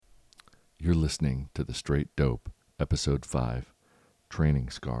You're listening to The Straight Dope, Episode 5,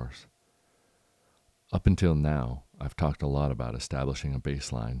 Training Scars. Up until now, I've talked a lot about establishing a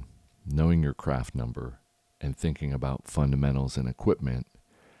baseline, knowing your craft number, and thinking about fundamentals and equipment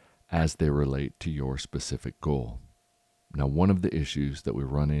as they relate to your specific goal. Now, one of the issues that we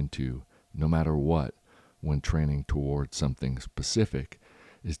run into, no matter what, when training towards something specific,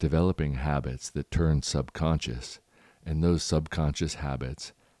 is developing habits that turn subconscious, and those subconscious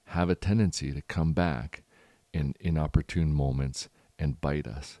habits have a tendency to come back in inopportune moments and bite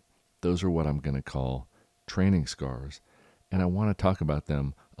us. Those are what I'm going to call training scars, and I want to talk about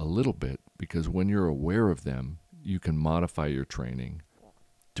them a little bit because when you're aware of them, you can modify your training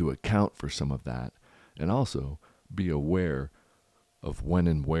to account for some of that and also be aware of when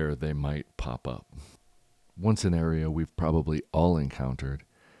and where they might pop up. One scenario we've probably all encountered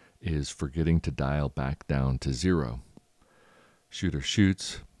is forgetting to dial back down to zero. Shooter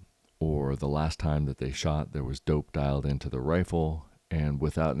shoots, or the last time that they shot, there was dope dialed into the rifle, and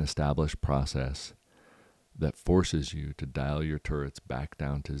without an established process that forces you to dial your turrets back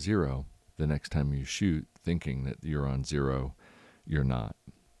down to zero, the next time you shoot, thinking that you're on zero, you're not.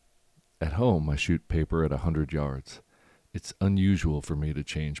 At home, I shoot paper at 100 yards. It's unusual for me to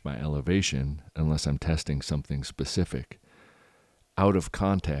change my elevation unless I'm testing something specific. Out of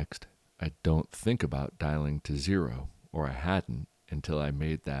context, I don't think about dialing to zero, or I hadn't until I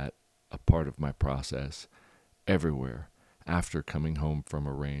made that a part of my process everywhere after coming home from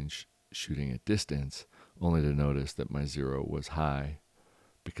a range shooting at distance, only to notice that my zero was high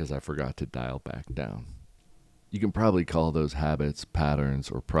because I forgot to dial back down. You can probably call those habits, patterns,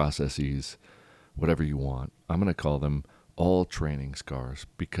 or processes, whatever you want. I'm going to call them all training scars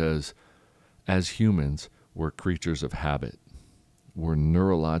because as humans, we're creatures of habit. We're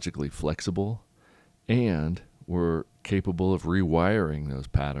neurologically flexible and we're capable of rewiring those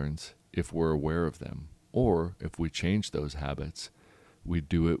patterns if we're aware of them. Or if we change those habits, we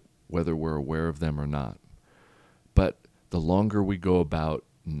do it whether we're aware of them or not. But the longer we go about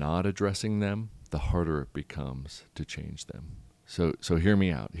not addressing them, the harder it becomes to change them. So hear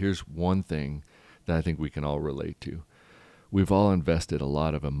me out. Here's one thing that I think we can all relate to. We've all invested a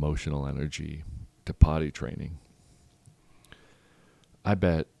lot of emotional energy to potty training. I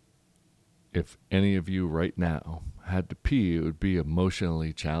bet if any of you right now had to pee, it would be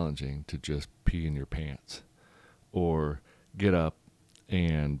emotionally challenging to just pee in your pants or get up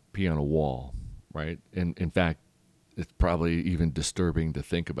and pee on a wall, right? And in fact, it's probably even disturbing to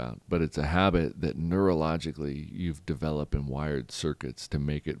think about, but it's a habit that neurologically you've developed and wired circuits to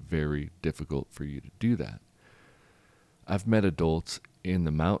make it very difficult for you to do that. I've met adults in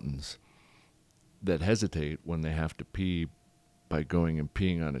the mountains that hesitate when they have to pee by going and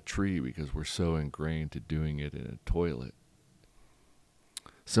peeing on a tree because we're so ingrained to doing it in a toilet.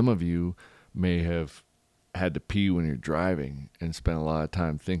 Some of you may have had to pee when you're driving and spent a lot of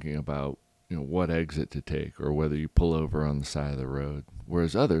time thinking about what exit to take or whether you pull over on the side of the road,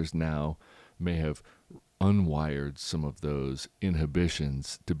 whereas others now may have unwired some of those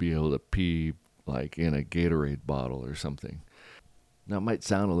inhibitions to be able to pee like in a Gatorade bottle or something. Now, it might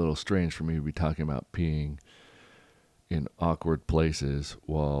sound a little strange for me to be talking about peeing in awkward places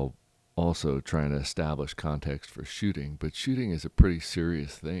while also trying to establish context for shooting, but shooting is a pretty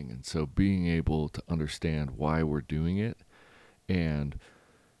serious thing, and so being able to understand why we're doing it and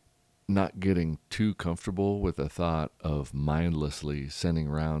not getting too comfortable with the thought of mindlessly sending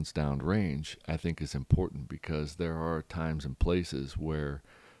rounds downrange, I think is important because there are times and places where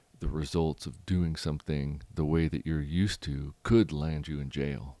the results of doing something the way that you're used to could land you in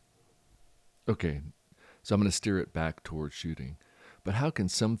jail. Okay, so I'm going to steer it back towards shooting. But how can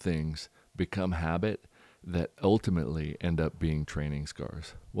some things become habit that ultimately end up being training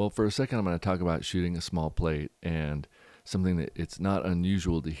scars? Well, for a second, I'm going to talk about shooting a small plate and something that it's not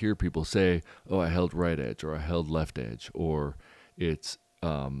unusual to hear people say, oh, I held right edge or I held left edge, or it's,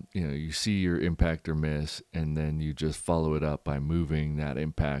 you see your impact or miss and then you just follow it up by moving that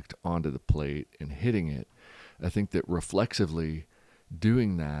impact onto the plate and hitting it. I think that reflexively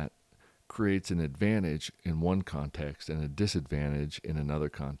doing that creates an advantage in one context and a disadvantage in another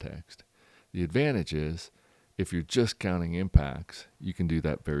context. The advantage is if you're just counting impacts, you can do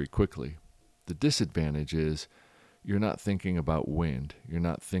that very quickly. The disadvantage is you're not thinking about wind. You're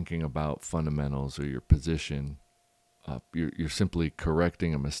not thinking about fundamentals or your position. You're simply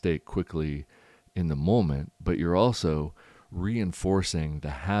correcting a mistake quickly in the moment, but you're also reinforcing the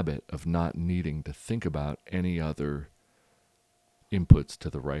habit of not needing to think about any other inputs to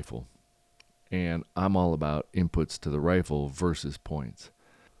the rifle. And I'm all about inputs to the rifle versus points.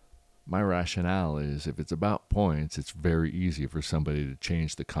 my rationale is if it's about points, it's very easy for somebody to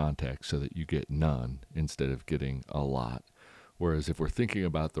change the context so that you get none instead of getting a lot. Whereas if we're thinking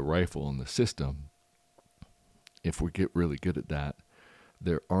about the rifle and the system, if we get really good at that,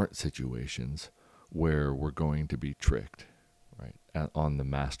 there aren't situations where we're going to be tricked, right? On the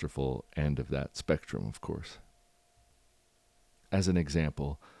masterful end of that spectrum, of course. As an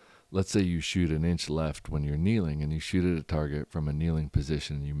example, let's say you shoot an inch left when you're kneeling and you shoot at a target from a kneeling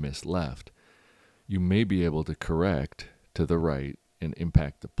position and you miss left. You may be able to correct to the right and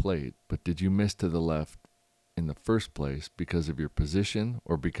impact the plate, but did you miss to the left in the first place because of your position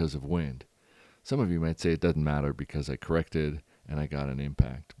or because of wind? Some of you might say it doesn't matter because I corrected and I got an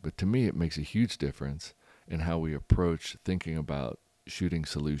impact. But to me, it makes a huge difference in how we approach thinking about shooting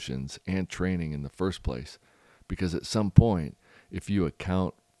solutions and training in the first place. Because at some point, if you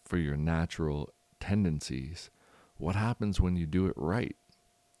account for your natural tendencies, what happens when you do it right?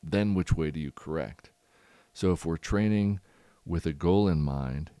 Then which way do you correct? So if we're training with a goal in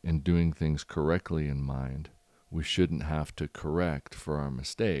mind and doing things correctly in mind, we shouldn't have to correct for our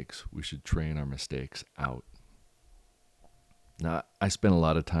mistakes. We should train our mistakes out. Now, I spent a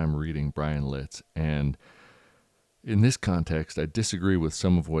lot of time reading Brian Litz, and in this context, I disagree with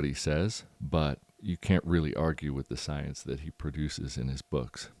some of what he says, but you can't really argue with the science that he produces in his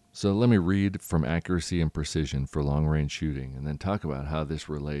books. So let me read from Accuracy and Precision for Long-Range Shooting, and then talk about how this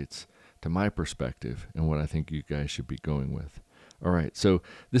relates to my perspective and what I think you guys should be going with. All right, so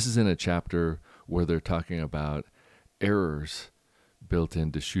this is in a chapter where they're talking about errors built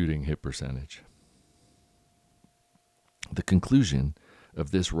into shooting hit percentage. The conclusion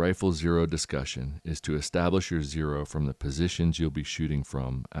of this rifle zero discussion is to establish your zero from the positions you'll be shooting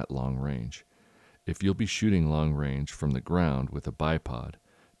from at long range. If you'll be shooting long range from the ground with a bipod,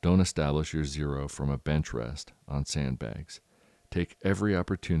 don't establish your zero from a bench rest on sandbags. Take every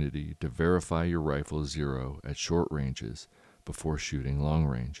opportunity to verify your rifle's zero at short ranges before shooting long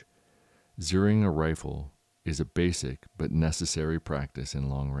range. Zeroing a rifle is a basic but necessary practice in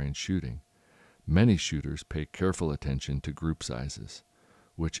long range shooting. Many shooters pay careful attention to group sizes,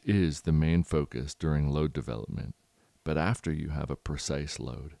 which is the main focus during load development. But after you have a precise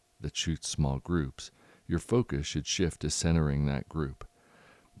load that shoots small groups, your focus should shift to centering that group.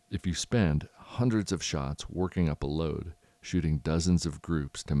 If you spend hundreds of shots working up a load, shooting dozens of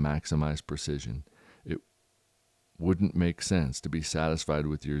groups to maximize precision, it wouldn't make sense to be satisfied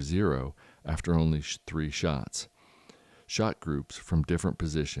with your zero after only 3 shots. Shot groups from different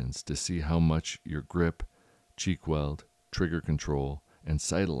positions to see how much your grip, cheek weld, trigger control, and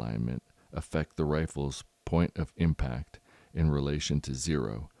sight alignment affect the rifle's point of impact in relation to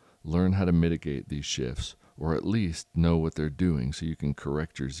zero. Learn how to mitigate these shifts, or at least know what they're doing so you can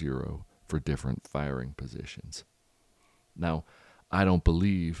correct your zero for different firing positions. Now, I don't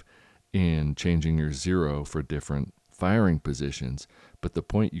believe in changing your zero for different firing positions, but the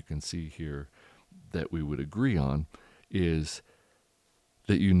point you can see here that we would agree on is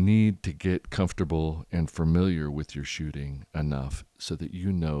that you need to get comfortable and familiar with your shooting enough so that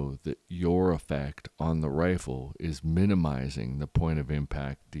you know that your effect on the rifle is minimizing the point of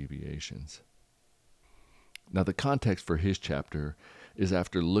impact deviations. Now, the context for his chapter is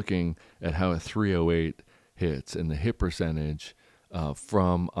after looking at how a 308 hits and the hit percentage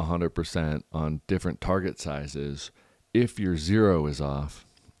from 100% on different target sizes if your zero is off.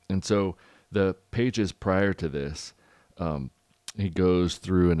 And so the pages prior to this, he goes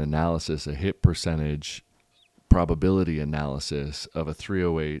through an analysis, a hit percentage probability analysis of a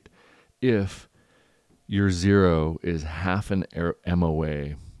 308 if your zero is half an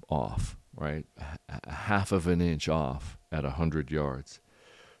MOA off, right? Half of an inch off at 100 yards.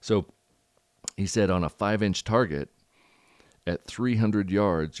 So he said on a 5-inch target, at 300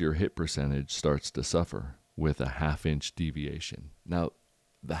 yards, your hit percentage starts to suffer with a half-inch deviation. Now,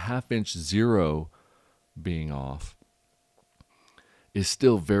 the half-inch zero being off is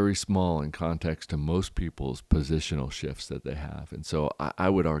still very small in context to most people's positional shifts that they have. And so I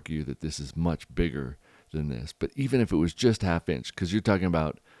would argue that this is much bigger than this. But even if it was just half-inch, because you're talking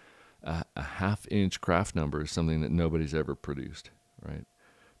about a half-inch craft number is something that nobody's ever produced, right?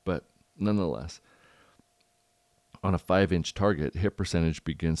 But nonetheless, on a 5-inch target, hit percentage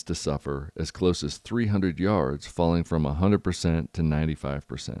begins to suffer as close as 300 yards, falling from 100% to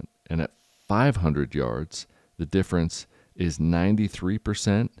 95%. And at 500 yards, the difference is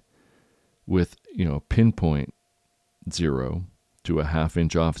 93% with, pinpoint zero to a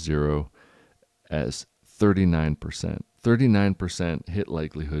half-inch off zero as 39%. 39% hit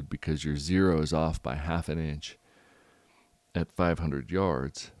likelihood because your zero is off by half an inch at 500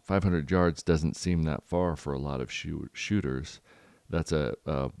 yards. 500 yards doesn't seem that far for a lot of shooters, that's a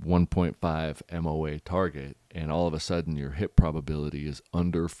 1.5 MOA target, and all of a sudden your hit probability is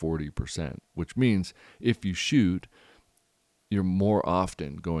under 40%, which means if you shoot, you're more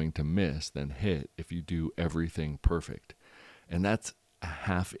often going to miss than hit if you do everything perfect. And that's a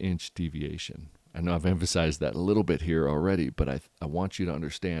half-inch deviation. I know I've emphasized that a little bit here already, but I want you to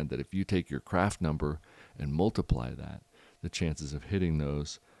understand that if you take your craft number and multiply that, the chances of hitting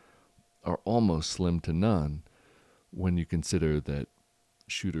those are almost slim to none when you consider that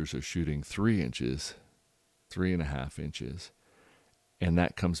shooters are shooting 3 inches, 3.5 inches, and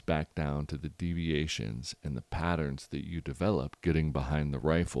that comes back down to the deviations and the patterns that you develop getting behind the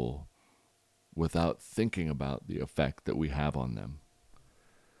rifle without thinking about the effect that we have on them.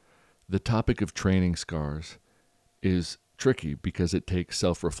 The topic of training scars is tricky because it takes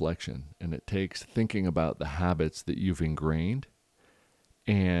self-reflection and it takes thinking about the habits that you've ingrained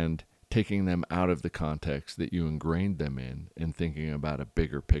and taking them out of the context that you ingrained them in and thinking about a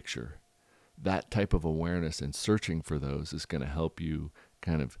bigger picture. That type of awareness and searching for those is going to help you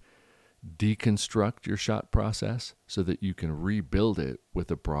kind of deconstruct your shot process so that you can rebuild it with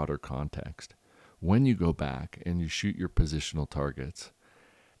a broader context. When you go back and you shoot your positional targets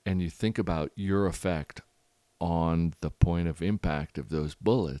and you think about your effect on the point of impact of those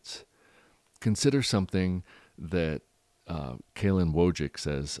bullets, consider something that Kalen Wojcik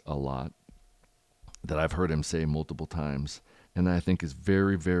says a lot, that I've heard him say multiple times, and I think is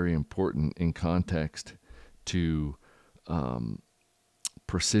very, very important in context to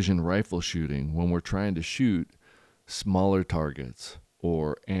precision rifle shooting when we're trying to shoot smaller targets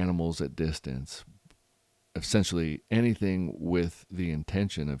or animals at distance, essentially anything with the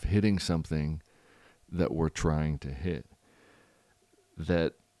intention of hitting something that we're trying to hit.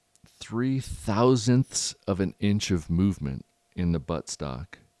 That 0.003 of an inch of movement in the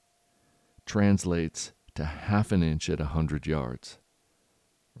buttstock translates to half an inch at 100 yards.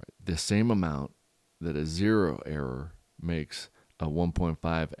 Right? The same amount that a 0 error makes a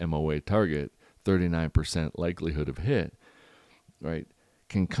 1.5 MOA target, 39% likelihood of hit, right,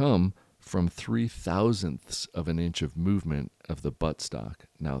 can come from 0.003 of an inch of movement of the buttstock.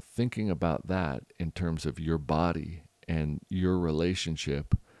 Now, thinking about that in terms of your body and your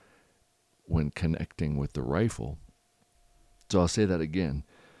relationship when connecting with the rifle. So I'll say that again.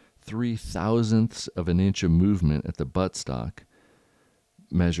 0.003 of an inch of movement at the buttstock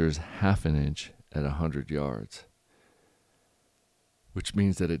measures half an inch at 100 yards, which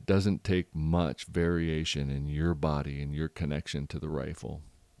means that it doesn't take much variation in your body and your connection to the rifle,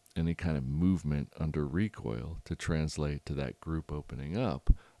 any kind of movement under recoil to translate to that group opening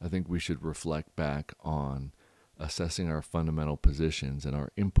up. I think we should reflect back on assessing our fundamental positions and our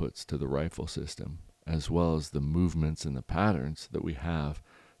inputs to the rifle system, as well as the movements and the patterns that we have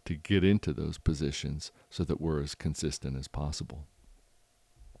to get into those positions so that we're as consistent as possible.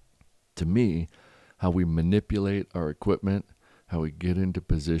 To me, how we manipulate our equipment, how we get into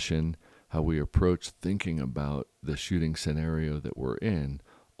position, how we approach thinking about the shooting scenario that we're in,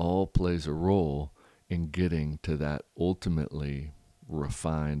 all plays a role in getting to that ultimately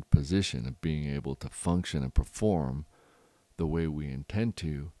refined position of being able to function and perform the way we intend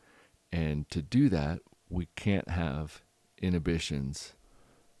to. And to do that, we can't have inhibitions,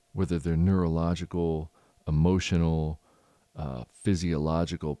 whether they're neurological, emotional,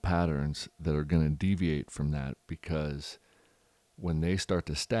 physiological patterns that are going to deviate from that, because when they start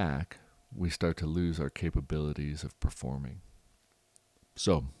to stack, we start to lose our capabilities of performing.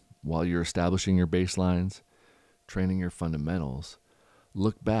 So while you're establishing your baselines, training your fundamentals,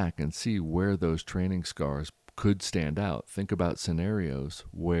 look back and see where those training scars could stand out. Think about scenarios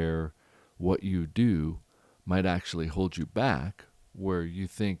where what you do might actually hold you back, where you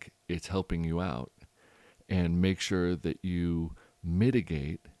think it's helping you out, and make sure that you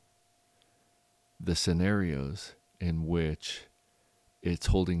mitigate the scenarios in which it's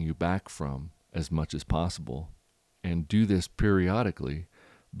holding you back from as much as possible. And do this periodically,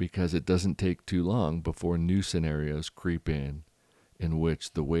 because it doesn't take too long before new scenarios creep in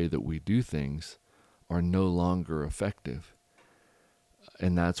which the way that we do things are no longer effective.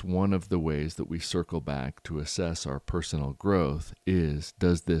 And that's one of the ways that we circle back to assess our personal growth is,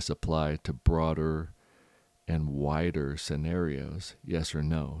 does this apply to broader and wider scenarios? Yes or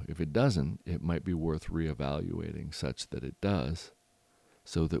no? If it doesn't, it might be worth reevaluating such that it does,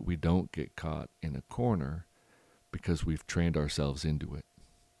 so that we don't get caught in a corner because we've trained ourselves into it.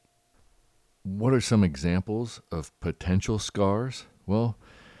 What are some examples of potential scars? Well,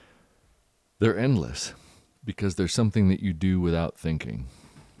 they're endless, because there's something that you do without thinking.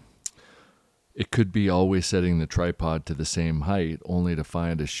 It could be always setting the tripod to the same height, only to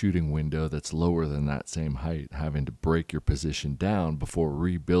find a shooting window that's lower than that same height, having to break your position down before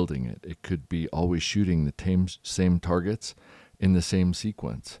rebuilding it. It could be always shooting the same targets in the same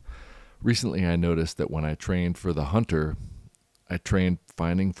sequence. Recently, I noticed that when I trained for the hunter, I trained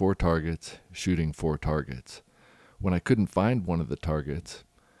finding 4 targets, shooting 4 targets. When I couldn't find one of the targets,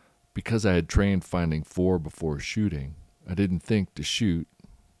 because I had trained finding 4 before shooting, I didn't think to shoot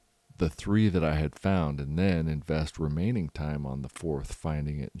the 3 that I had found and then invest remaining time on the 4th,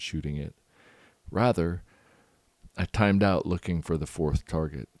 finding it and shooting it. Rather, I timed out looking for the 4th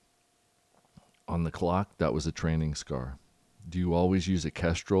target. On the clock, that was a training scar. Do you always use a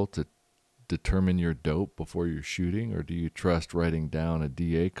Kestrel to determine your dope before you're shooting, or do you trust writing down a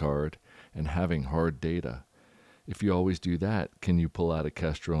DA card and having hard data? If you always do that, can you pull out a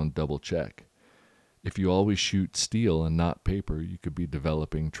Kestrel and double check? If you always shoot steel and not paper, you could be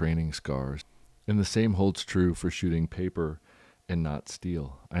developing training scars. And the same holds true for shooting paper and not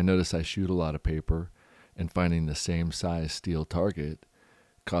steel. I notice I shoot a lot of paper, and finding the same size steel target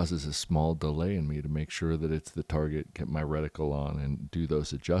causes a small delay in me to make sure that it's the target, get my reticle on, and do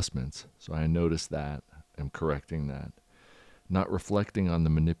those adjustments. So I notice that. I'm correcting that. Not reflecting on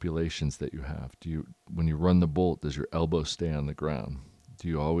the manipulations that you have. When you run the bolt, does your elbow stay on the ground? Do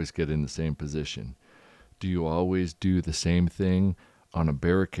you always get in the same position? Do you always do the same thing on a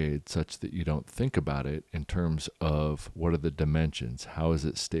barricade such that you don't think about it in terms of what are the dimensions? How is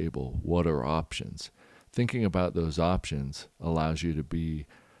it stable? What are options? Thinking about those options allows you to be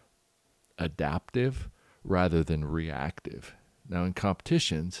adaptive rather than reactive. Now, in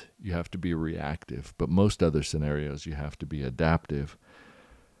competitions, you have to be reactive, but most other scenarios, you have to be adaptive,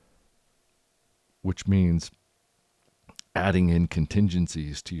 which means adding in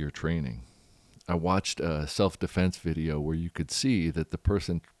contingencies to your training. I watched a self-defense video where you could see that the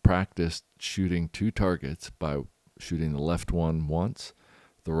person practiced shooting 2 targets by shooting the left one once,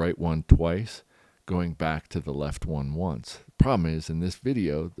 the right one twice, going back to the left one once. The problem is, in this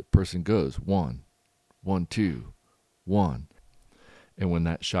video, the person goes 1, 1, 2, 1. And when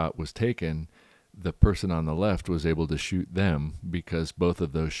that shot was taken, the person on the left was able to shoot them because both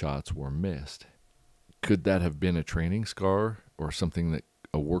of those shots were missed. Could that have been a training scar or something that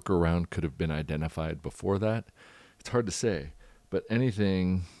a workaround could have been identified before that? It's hard to say, but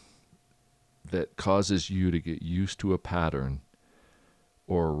anything that causes you to get used to a pattern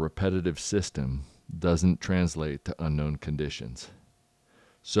or a repetitive system doesn't translate to unknown conditions.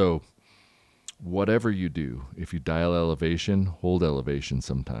 So whatever you do, if you dial elevation, hold elevation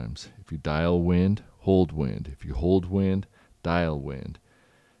sometimes. If you dial wind, hold wind. If you hold wind, dial wind.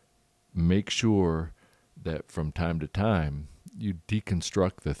 Make sure that from time to time, you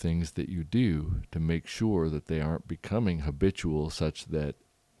deconstruct the things that you do to make sure that they aren't becoming habitual, such that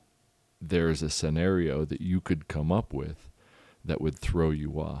there's a scenario that you could come up with that would throw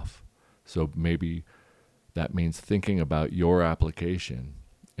you off. So maybe that means thinking about your application.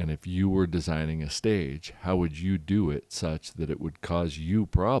 And if you were designing a stage, how would you do it such that it would cause you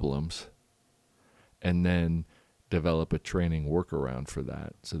problems, and then develop a training workaround for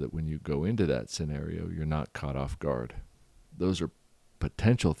that so that when you go into that scenario, you're not caught off guard. Those are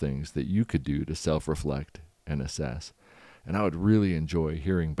potential things that you could do to self-reflect and assess. And I would really enjoy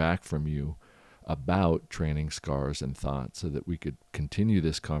hearing back from you about training scars and thoughts so that we could continue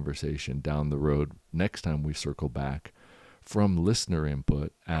this conversation down the road next time we circle back from listener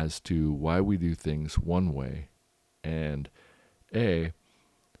input as to why we do things one way, and A,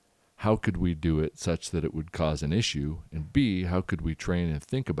 how could we do it such that it would cause an issue, and B, how could we train and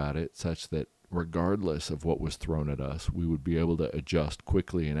think about it such that regardless of what was thrown at us, we would be able to adjust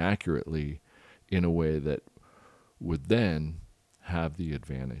quickly and accurately in a way that would then have the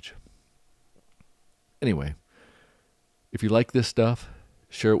advantage. Anyway, if you like this stuff,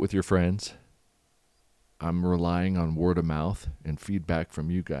 share it with your friends. I'm relying on word of mouth and feedback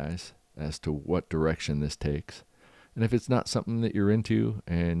from you guys as to what direction this takes. And if it's not something that you're into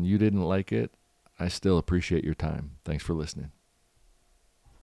and you didn't like it, I still appreciate your time. Thanks for listening.